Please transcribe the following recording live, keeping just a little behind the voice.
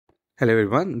Hello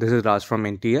everyone, this is Raj from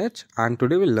NTH and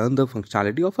today we'll learn the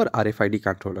functionality of our RFID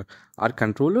controller. Our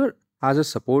controller has a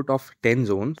support of 10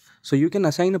 zones, so you can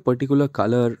assign a particular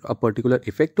color, a particular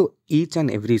effect to each and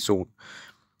every zone.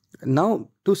 Now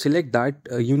to select that,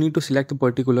 you need to select a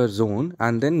particular zone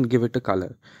and then give it a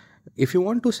color. If you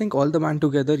want to sync all the band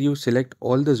together, you select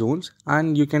all the zones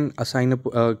and you can assign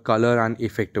a color and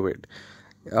effect to it.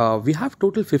 We have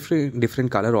total 50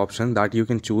 different color options that you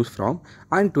can choose from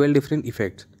and 12 different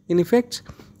effects. In effects,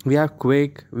 we have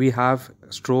quick, we have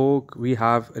stroke, we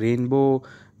have rainbow,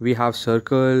 we have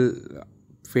circle,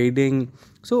 fading.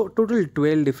 So total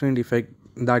 12 different effects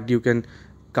that you can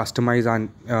customize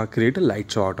and create a light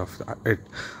show out of it.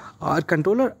 Our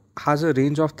controller has a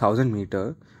range of 1000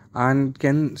 meter and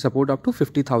can support up to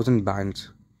 50,000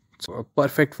 bands. So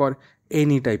perfect for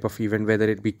any type of event, whether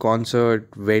it be concert,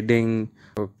 wedding,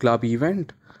 club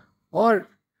event, or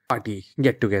party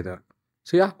get together.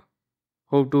 So yeah,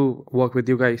 hope to work with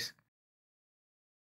you guys.